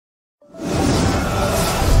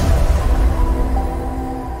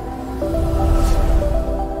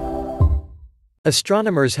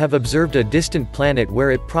Astronomers have observed a distant planet where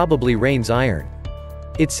it probably rains iron.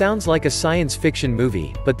 It sounds like a science fiction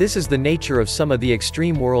movie, but this is the nature of some of the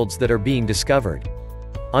extreme worlds that are being discovered.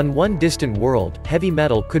 On one distant world, heavy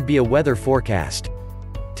metal could be a weather forecast.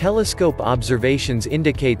 Telescope observations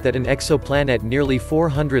indicate that an exoplanet nearly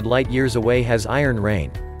 400 light-years away has iron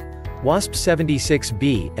rain. Wasp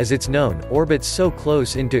 76b, as it's known, orbits so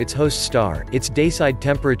close into its host star, its dayside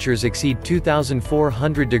temperatures exceed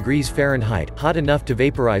 2,400 degrees Fahrenheit, hot enough to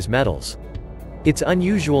vaporize metals. Its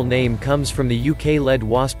unusual name comes from the UK-led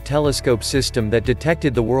Wasp telescope system that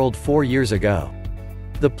detected the world 4 years ago.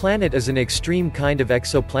 The planet is an extreme kind of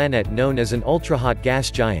exoplanet known as an ultrahot gas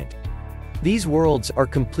giant. These worlds are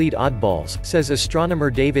complete oddballs, says astronomer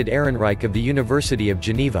David Ehrenreich of the University of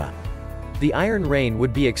Geneva. The iron rain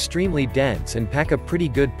would be extremely dense and pack a pretty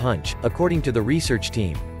good punch, according to the research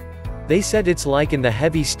team. They said it's like in the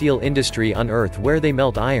heavy steel industry on Earth where they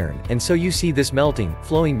melt iron, and so you see this melting,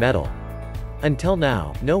 flowing metal. Until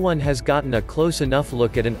now, no one has gotten a close enough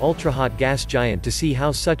look at an ultrahot gas giant to see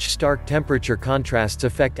how such stark temperature contrasts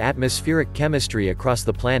affect atmospheric chemistry across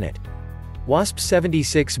the planet. Wasp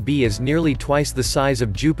 76b is nearly twice the size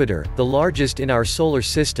of Jupiter, the largest in our solar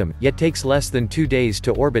system, yet takes less than 2 days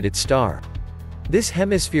to orbit its star. This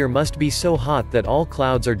hemisphere must be so hot that all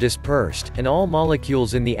clouds are dispersed, and all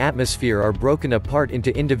molecules in the atmosphere are broken apart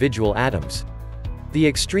into individual atoms. The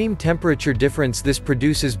extreme temperature difference this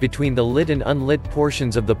produces between the lit and unlit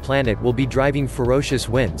portions of the planet will be driving ferocious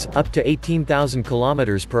winds, up to 18,000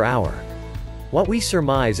 kilometers per hour. What we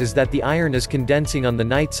surmise is that the iron is condensing on the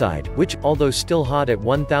nightside, which, although still hot at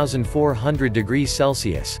 1,400 degrees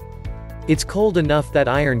Celsius, it's cold enough that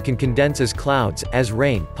iron can condense as clouds, as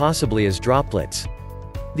rain, possibly as droplets.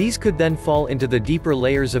 These could then fall into the deeper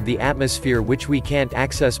layers of the atmosphere which we can't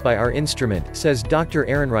access by our instrument, says Dr.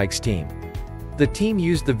 Ehrenreich's team. The team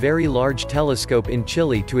used the Very Large Telescope in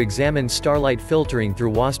Chile to examine starlight filtering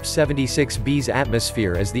through Wasp 76b's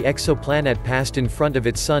atmosphere as the exoplanet passed in front of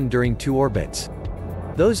its sun during 2 orbits.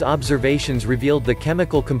 Those observations revealed the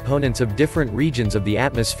chemical components of different regions of the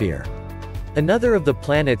atmosphere. Another of the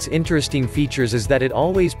planet's interesting features is that it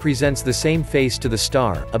always presents the same face to the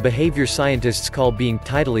star, a behavior scientists call being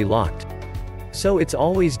tidally locked. So it's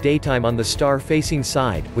always daytime on the star-facing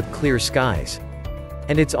side, with clear skies.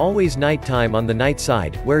 And it's always nighttime on the night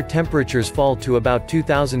side, where temperatures fall to about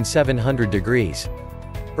 2,700 degrees.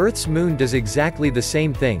 Earth's moon does exactly the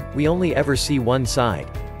same thing, we only ever see one side.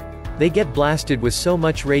 They get blasted with so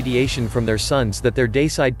much radiation from their suns that their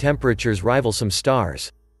dayside temperatures rival some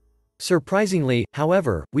stars. Surprisingly,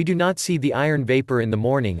 however, we do not see the iron vapor in the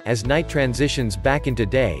morning, as night transitions back into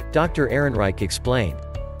day, Dr. Ehrenreich explained.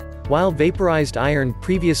 While vaporized iron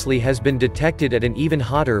previously has been detected at an even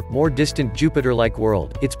hotter, more distant Jupiter-like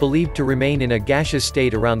world, it's believed to remain in a gaseous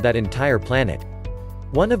state around that entire planet.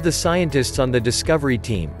 One of the scientists on the Discovery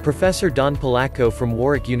team, Professor Don Polacco from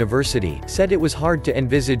Warwick University, said it was hard to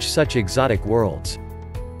envisage such exotic worlds.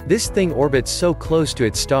 This thing orbits so close to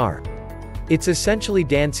its star. It's essentially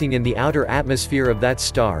dancing in the outer atmosphere of that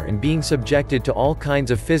star and being subjected to all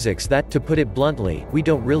kinds of physics that, to put it bluntly, we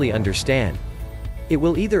don't really understand. It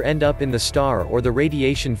will either end up in the star or the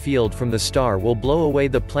radiation field from the star will blow away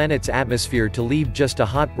the planet's atmosphere to leave just a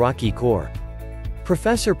hot, rocky core.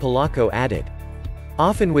 Professor Polacco added.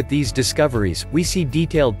 Often with these discoveries, we see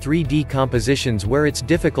detailed 3D compositions where it's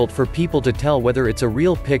difficult for people to tell whether it's a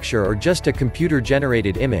real picture or just a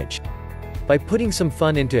computer-generated image. By putting some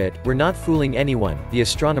fun into it, we're not fooling anyone, the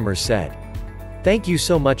astronomers said. Thank you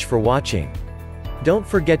so much for watching. Don't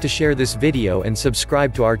forget to share this video and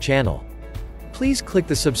subscribe to our channel. Please click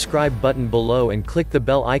the subscribe button below and click the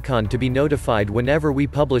bell icon to be notified whenever we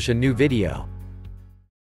publish a new video.